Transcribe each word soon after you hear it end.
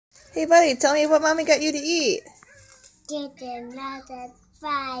Hey, buddy, tell me what Mommy got you to eat. Get another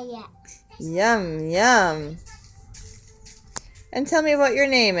fire. Yum, yum. And tell me what your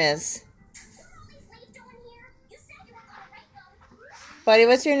name is. Buddy,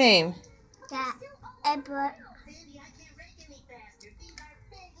 what's your name?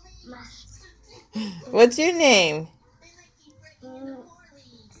 What's your name?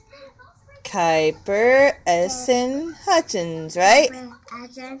 Kuiper Edison Hutchins, right?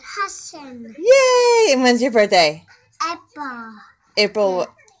 Yay! And when's your birthday? April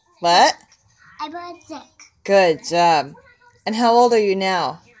what? April 6. Good job. And how old are you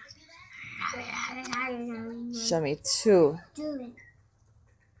now? Show me 2.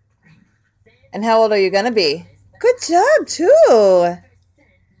 And how old are you going to be? Good job, 2.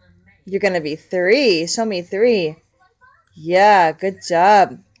 You're going to be 3. Show me 3. Yeah, good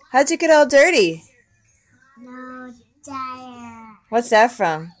job. How'd you get all dirty? No, tired. What's that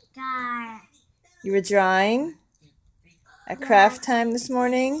from? Tired. You were drawing at craft time this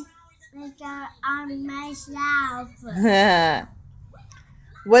morning? On myself.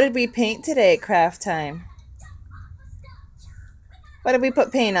 What did we paint today at craft time? What did we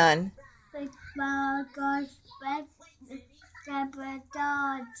put paint on?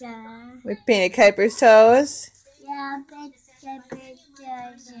 We painted Kuiper's toes? Yeah,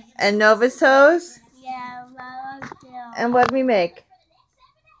 and Nova's toes? Yeah, and what did we make?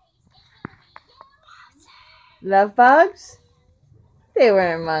 Love bugs? They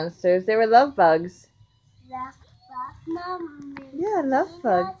weren't monsters, they were love bugs. Love bug, Mommy. Yeah, love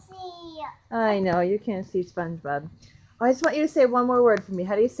bugs. I know, you can't see SpongeBob. Oh, I just want you to say one more word for me.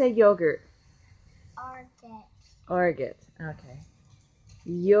 How do you say yogurt? Orget. Okay.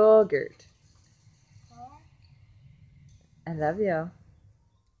 Yogurt. I love you.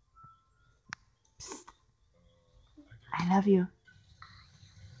 I love you.